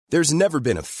There's never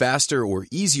been a faster or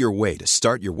easier way to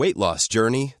start your weight loss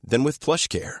journey than with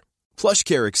PlushCare.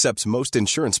 PlushCare accepts most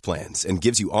insurance plans and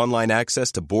gives you online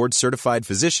access to board-certified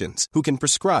physicians who can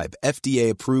prescribe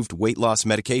FDA-approved weight loss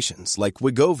medications like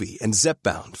Wegovy and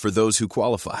Zepbound for those who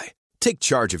qualify. Take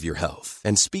charge of your health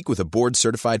and speak with a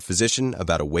board-certified physician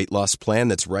about a weight loss plan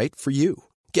that's right for you.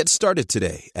 Get started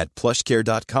today at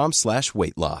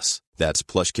plushcare.com/weight loss. That's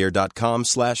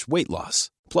plushcare.com/weight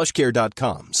loss.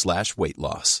 plushcare.com/weight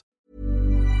loss.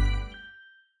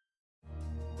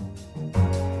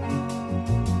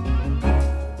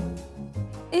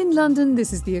 In London,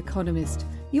 this is The Economist.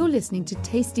 You're listening to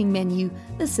Tasting Menu,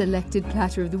 a selected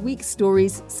platter of the week's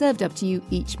stories served up to you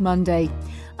each Monday.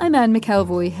 I'm Anne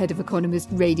McElvoy, head of Economist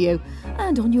Radio,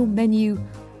 and on your menu,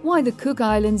 why the Cook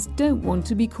Islands don't want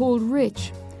to be called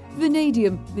rich,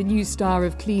 vanadium, the new star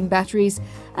of clean batteries,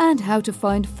 and how to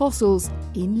find fossils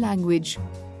in language.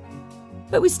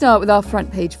 But we start with our front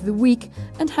page for the week,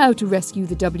 and how to rescue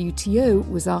the WTO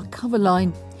was our cover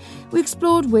line. We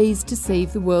explored ways to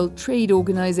save the World Trade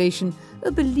Organization,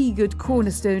 a beleaguered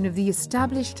cornerstone of the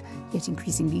established, yet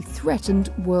increasingly threatened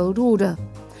world order.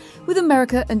 With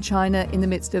America and China in the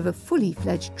midst of a fully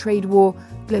fledged trade war,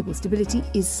 global stability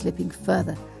is slipping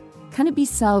further. Can it be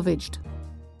salvaged?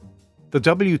 The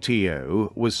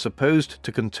WTO was supposed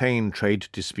to contain trade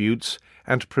disputes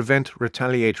and prevent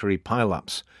retaliatory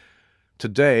pile-ups.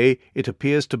 Today, it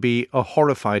appears to be a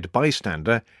horrified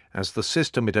bystander as the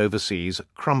system it oversees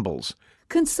crumbles.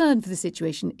 Concern for the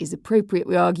situation is appropriate,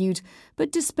 we argued,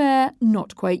 but despair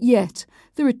not quite yet.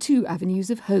 There are two avenues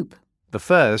of hope. The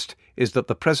first is that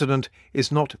the President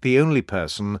is not the only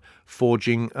person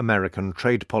forging American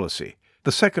trade policy.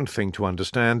 The second thing to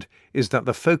understand is that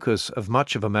the focus of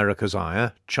much of America's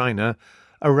ire, China,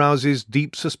 arouses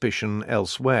deep suspicion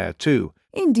elsewhere too.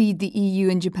 Indeed, the EU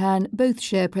and Japan both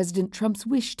share President Trump's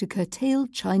wish to curtail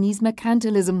Chinese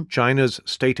mercantilism. China's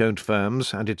state-owned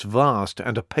firms and its vast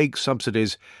and opaque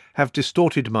subsidies have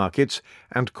distorted markets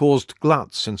and caused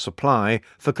gluts in supply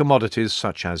for commodities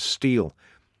such as steel.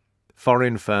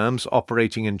 Foreign firms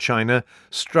operating in China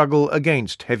struggle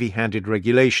against heavy-handed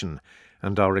regulation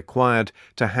and are required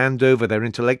to hand over their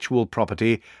intellectual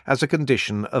property as a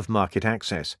condition of market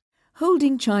access.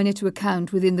 Holding China to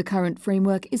account within the current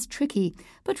framework is tricky,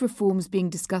 but reforms being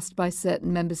discussed by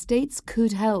certain member states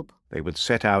could help. They would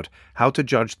set out how to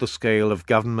judge the scale of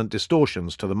government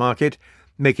distortions to the market,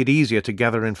 make it easier to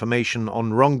gather information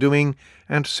on wrongdoing,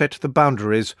 and set the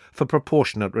boundaries for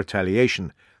proportionate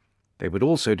retaliation. They would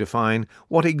also define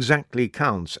what exactly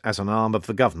counts as an arm of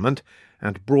the government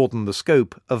and broaden the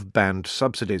scope of banned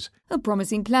subsidies. A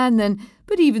promising plan then,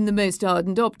 but even the most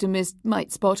ardent optimist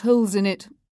might spot holes in it.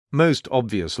 Most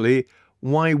obviously,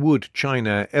 why would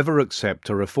China ever accept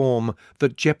a reform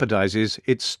that jeopardizes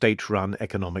its state-run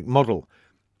economic model?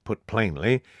 Put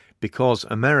plainly, because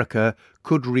America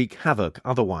could wreak havoc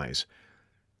otherwise.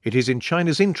 It is in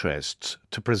China's interests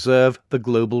to preserve the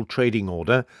global trading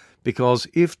order, because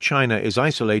if China is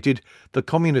isolated, the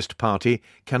Communist Party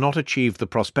cannot achieve the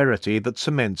prosperity that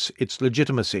cements its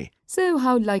legitimacy. So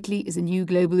how likely is a new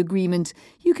global agreement?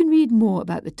 You can read more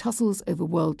about the tussles over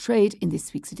world trade in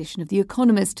this week's edition of The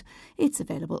Economist. It's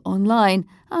available online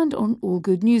and on all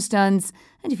good newsstands.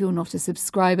 And if you're not a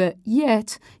subscriber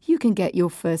yet, you can get your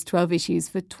first 12 issues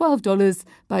for $12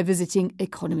 by visiting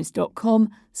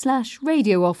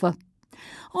economist.com/radio offer.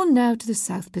 On now to the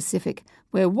South Pacific,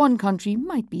 where one country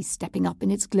might be stepping up in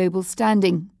its global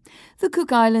standing. The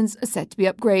Cook Islands are set to be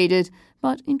upgraded,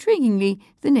 but intriguingly,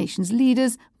 the nation's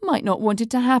leaders might not want it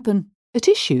to happen. At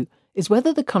issue is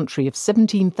whether the country of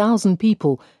 17,000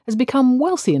 people has become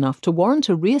wealthy enough to warrant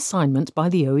a reassignment by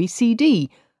the OECD,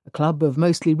 a club of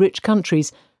mostly rich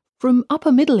countries, from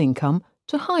upper middle income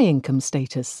to high income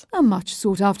status. A much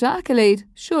sought-after accolade,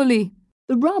 surely.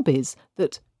 The rub is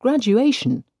that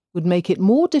graduation would make it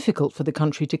more difficult for the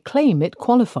country to claim it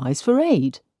qualifies for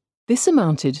aid. This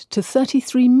amounted to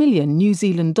 33 million New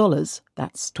Zealand dollars,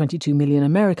 that's 22 million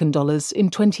American dollars, in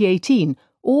 2018,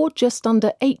 or just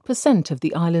under 8% of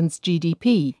the island's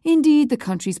GDP. Indeed, the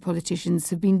country's politicians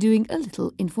have been doing a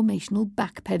little informational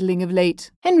backpedalling of late.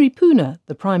 Henry Puna,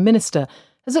 the Prime Minister,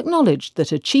 has acknowledged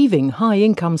that achieving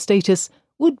high-income status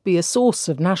would be a source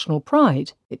of national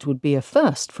pride. It would be a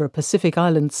first for a Pacific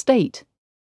Island state.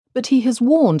 But he has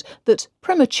warned that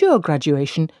premature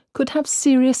graduation could have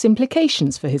serious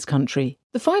implications for his country.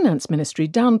 The Finance Ministry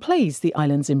downplays the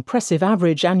island's impressive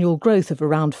average annual growth of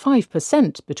around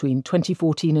 5% between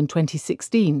 2014 and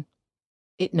 2016.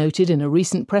 It noted in a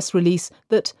recent press release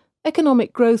that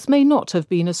economic growth may not have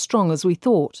been as strong as we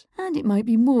thought. And it might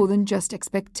be more than just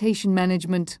expectation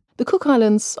management. The Cook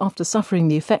Islands, after suffering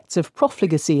the effects of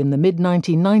profligacy in the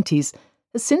mid-1990s,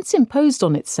 has since imposed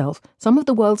on itself some of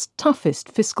the world's toughest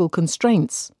fiscal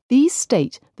constraints. These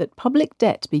state that public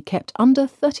debt be kept under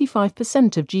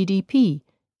 35% of GDP,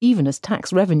 even as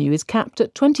tax revenue is capped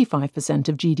at 25%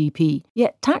 of GDP.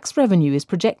 Yet tax revenue is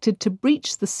projected to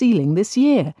breach the ceiling this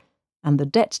year, and the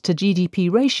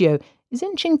debt-to-GDP ratio is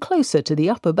inching closer to the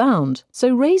upper bound.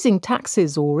 So raising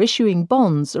taxes or issuing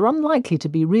bonds are unlikely to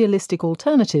be realistic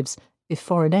alternatives if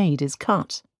foreign aid is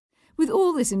cut. With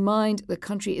all this in mind, the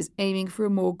country is aiming for a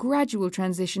more gradual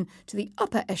transition to the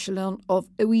upper echelon of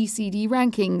OECD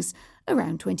rankings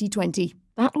around 2020.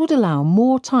 That would allow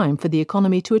more time for the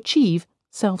economy to achieve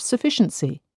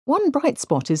self-sufficiency. One bright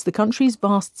spot is the country's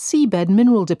vast seabed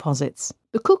mineral deposits.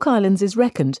 The Cook Islands is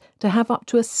reckoned to have up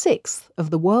to a sixth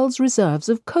of the world's reserves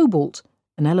of cobalt,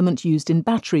 an element used in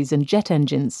batteries and jet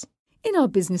engines. In our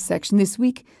business section this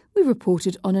week, we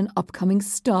reported on an upcoming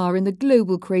star in the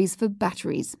global craze for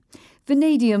batteries.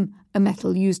 Vanadium, a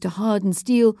metal used to harden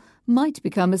steel, might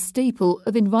become a staple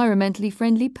of environmentally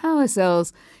friendly power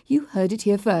cells. You heard it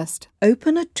here first.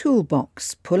 Open a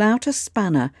toolbox, pull out a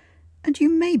spanner, and you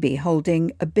may be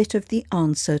holding a bit of the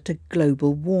answer to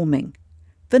global warming.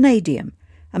 Vanadium,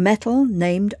 a metal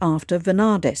named after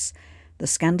Vanadis, the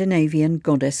Scandinavian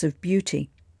goddess of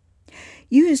beauty.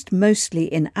 Used mostly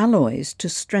in alloys to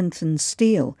strengthen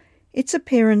steel, its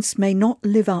appearance may not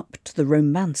live up to the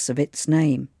romance of its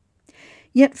name.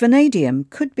 Yet vanadium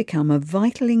could become a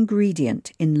vital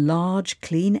ingredient in large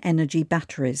clean energy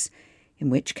batteries, in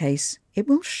which case it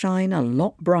will shine a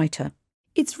lot brighter.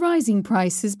 Its rising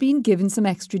price has been given some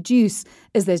extra juice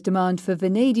as there's demand for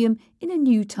vanadium in a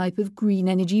new type of green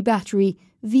energy battery,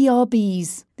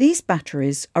 VRBs. These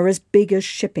batteries are as big as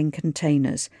shipping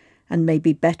containers and may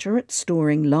be better at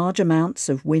storing large amounts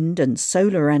of wind and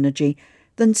solar energy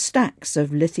than stacks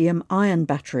of lithium-ion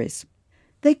batteries.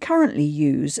 They currently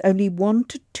use only 1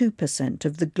 to 2%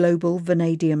 of the global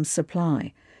vanadium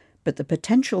supply, but the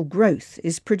potential growth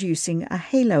is producing a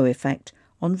halo effect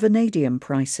on vanadium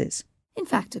prices. In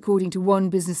fact, according to one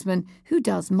businessman who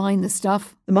does mine the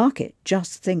stuff, the market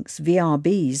just thinks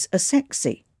VRBs are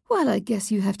sexy. Well, I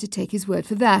guess you have to take his word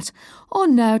for that.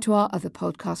 On now to our other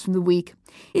podcast from the week.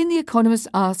 In The Economist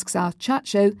Asks, our chat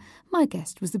show, my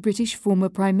guest was the British former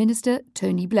Prime Minister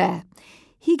Tony Blair.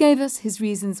 He gave us his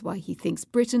reasons why he thinks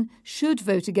Britain should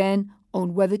vote again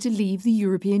on whether to leave the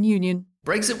European Union.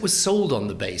 Brexit was sold on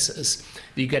the basis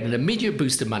that you get an immediate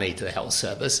boost of money to the health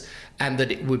service and that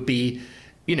it would be,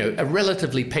 a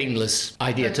relatively painless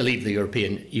idea to leave the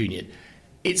European Union.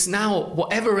 It's now,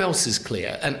 whatever else is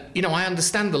clear, and, I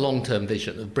understand the long-term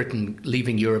vision of Britain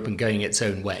leaving Europe and going its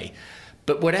own way,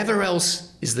 but whatever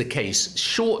else is the case,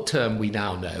 short-term we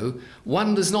now know,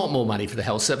 one, there's not more money for the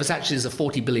health service, actually there's a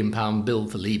 £40 billion bill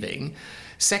for leaving.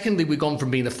 Secondly, we've gone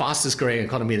from being the fastest growing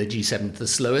economy in the G7 to the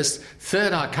slowest.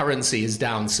 Third, our currency is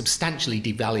down, substantially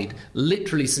devalued,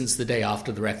 literally since the day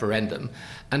after the referendum.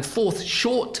 And fourth,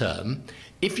 short term,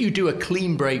 if you do a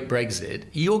clean break Brexit,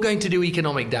 you're going to do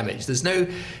economic damage. There's no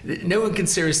one can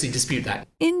seriously dispute that.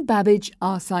 In Babbage,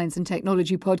 our science and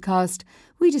technology podcast,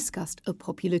 we discussed a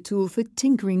popular tool for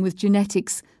tinkering with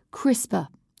genetics, CRISPR.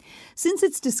 Since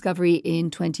its discovery in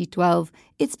 2012,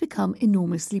 it's become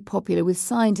enormously popular with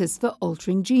scientists for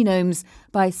altering genomes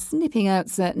by snipping out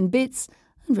certain bits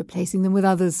and replacing them with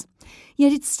others.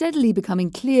 Yet it's steadily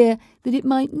becoming clear that it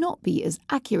might not be as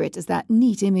accurate as that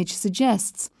neat image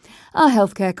suggests. Our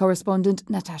healthcare correspondent,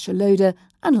 Natasha Loder,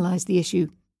 analysed the issue.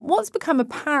 What's become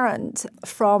apparent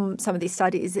from some of these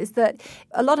studies is that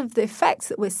a lot of the effects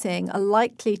that we're seeing are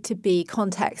likely to be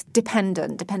context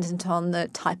dependent on the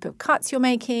type of cuts you're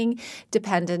making,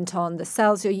 dependent on the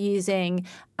cells you're using,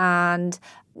 and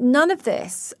none of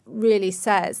this really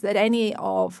says that any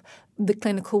of the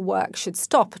clinical work should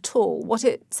stop at all. What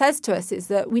it says to us is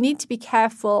that we need to be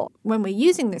careful when we're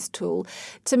using this tool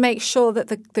to make sure that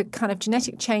the kind of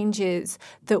genetic changes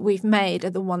that we've made are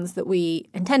the ones that we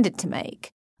intended to make.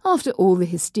 After all the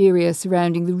hysteria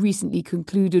surrounding the recently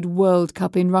concluded World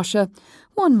Cup in Russia,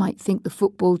 one might think the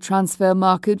football transfer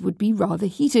market would be rather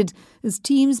heated as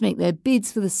teams make their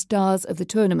bids for the stars of the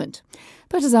tournament.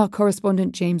 But as our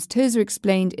correspondent James Tozer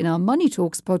explained in our Money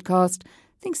Talks podcast,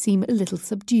 things seem a little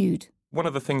subdued. One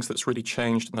of the things that's really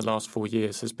changed in the last 4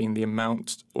 years has been the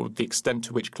amount or the extent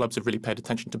to which clubs have really paid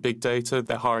attention to big data.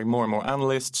 They're hiring more and more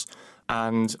analysts,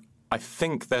 and I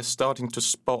think they're starting to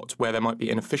spot where there might be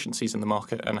inefficiencies in the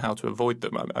market and how to avoid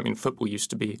them. I mean, football used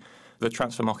to be The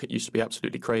transfer market used to be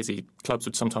absolutely crazy. Clubs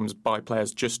would sometimes buy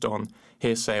players just on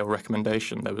hearsay or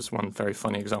recommendation. There was one very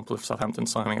funny example of Southampton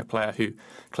signing a player who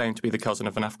claimed to be the cousin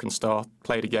of an African star,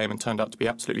 played a game and turned out to be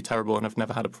absolutely terrible and have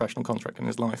never had a professional contract in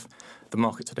his life. The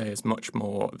market today is much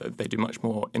more, they do much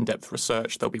more in-depth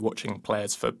research. They'll be watching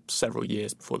players for several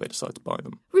years before they decide to buy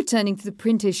them. Returning to the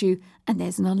print issue, and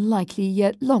there's an unlikely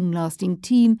yet long-lasting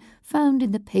team found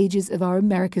in the pages of our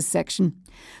Americas section.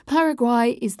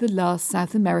 Paraguay is the last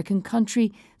South American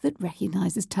country that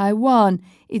recognises Taiwan,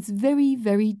 its very,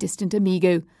 very distant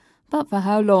amigo. But for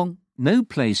how long? No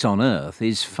place on earth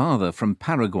is farther from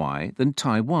Paraguay than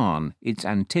Taiwan, its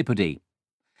antipode.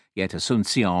 Yet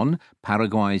Asunción,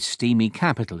 Paraguay's steamy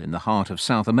capital in the heart of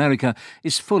South America,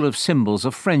 is full of symbols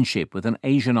of friendship with an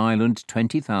Asian island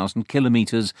 20,000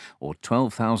 kilometres or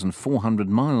 12,400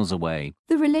 miles away.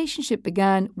 The relationship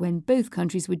began when both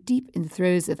countries were deep in the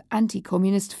throes of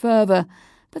anti-communist fervour,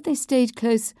 but they stayed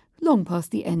close long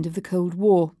past the end of the Cold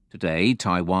War. Today,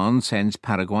 Taiwan sends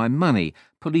Paraguay money,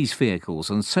 police vehicles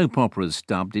and soap operas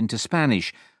dubbed into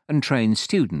Spanish, and trains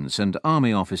students and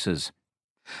army officers.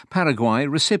 Paraguay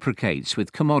reciprocates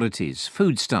with commodities,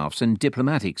 foodstuffs and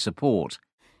diplomatic support.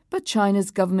 But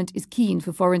China's government is keen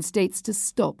for foreign states to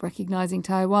stop recognising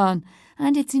Taiwan,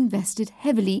 and it's invested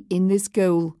heavily in this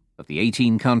goal. Of the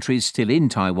 18 countries still in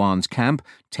Taiwan's camp,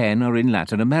 10 are in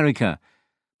Latin America.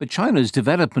 But China's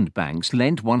development banks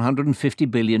lent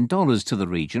 $150 billion to the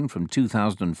region from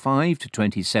 2005 to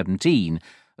 2017,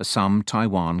 a sum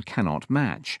Taiwan cannot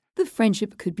match. The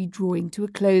friendship could be drawing to a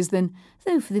close then,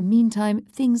 though for the meantime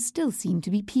things still seem to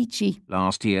be peachy.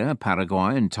 Last year,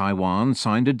 Paraguay and Taiwan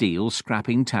signed a deal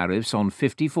scrapping tariffs on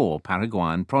 54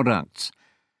 Paraguayan products.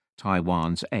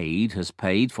 Taiwan's aid has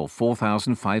paid for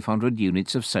 4,500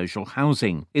 units of social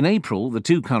housing. In April, the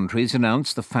two countries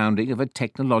announced the founding of a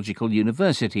technological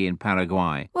university in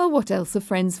Paraguay. Well, what else are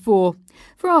friends for?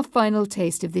 For our final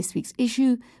taste of this week's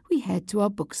issue, we head to our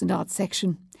books and art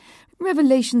section.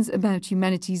 Revelations about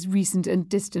humanity's recent and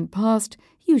distant past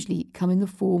usually come in the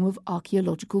form of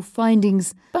archaeological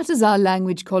findings. But as our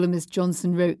language columnist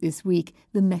Johnson wrote this week,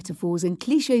 the metaphors and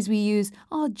clichés we use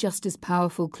are just as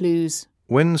powerful clues.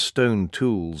 When stone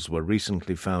tools were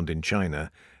recently found in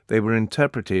China, they were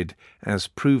interpreted as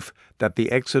proof that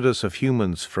the exodus of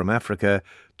humans from Africa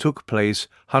took place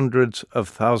hundreds of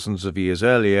thousands of years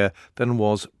earlier than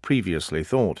was previously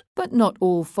thought. But not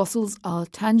all fossils are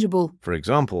tangible. For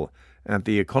example, at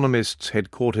The Economist's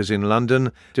headquarters in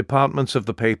London, departments of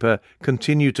the paper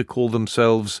continue to call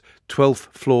themselves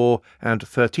 12th floor and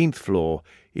 13th floor,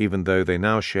 even though they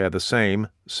now share the same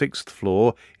 6th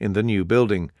floor in the new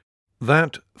building.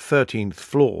 That 13th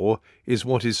floor is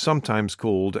what is sometimes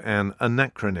called an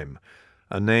anacronym,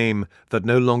 a name that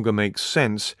no longer makes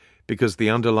sense because the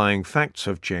underlying facts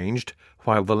have changed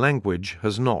while the language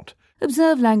has not.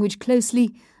 Observe language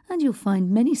closely, and you'll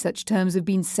find many such terms have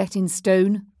been set in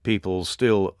stone. People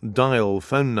still dial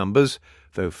phone numbers,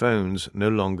 though phones no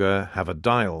longer have a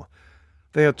dial.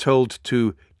 They are told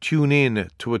to tune in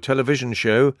to a television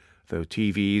show, though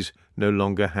TVs no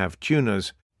longer have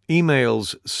tuners.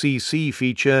 Email's CC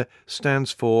feature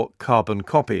stands for carbon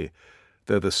copy,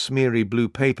 though the smeary blue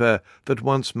paper that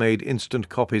once made instant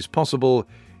copies possible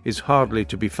is hardly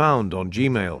to be found on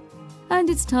Gmail. And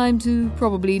it's time to,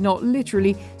 probably not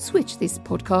literally, switch this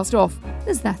podcast off,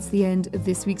 as that's the end of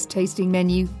this week's tasting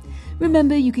menu.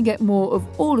 Remember, you can get more of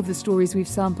all of the stories we've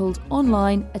sampled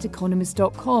online at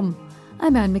economist.com.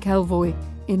 I'm Anne McElvoy.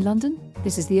 In London,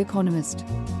 this is The Economist.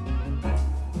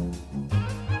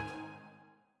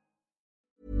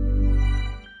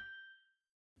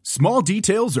 Small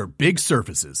details are big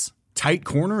surfaces. Tight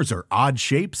corners are odd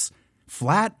shapes.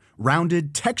 Flat,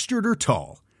 rounded, textured, or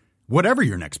tall. Whatever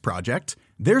your next project,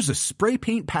 there's a spray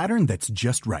paint pattern that's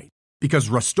just right. Because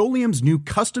Rust-Oleum's new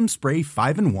Custom Spray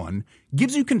 5-in-1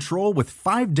 gives you control with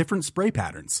 5 different spray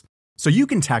patterns. So you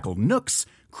can tackle nooks,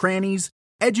 crannies,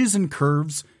 edges, and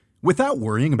curves without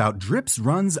worrying about drips,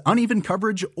 runs, uneven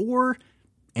coverage, or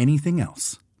anything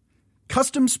else.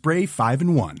 Custom Spray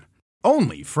 5-in-1.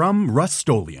 Only from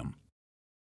Rust-Oleum.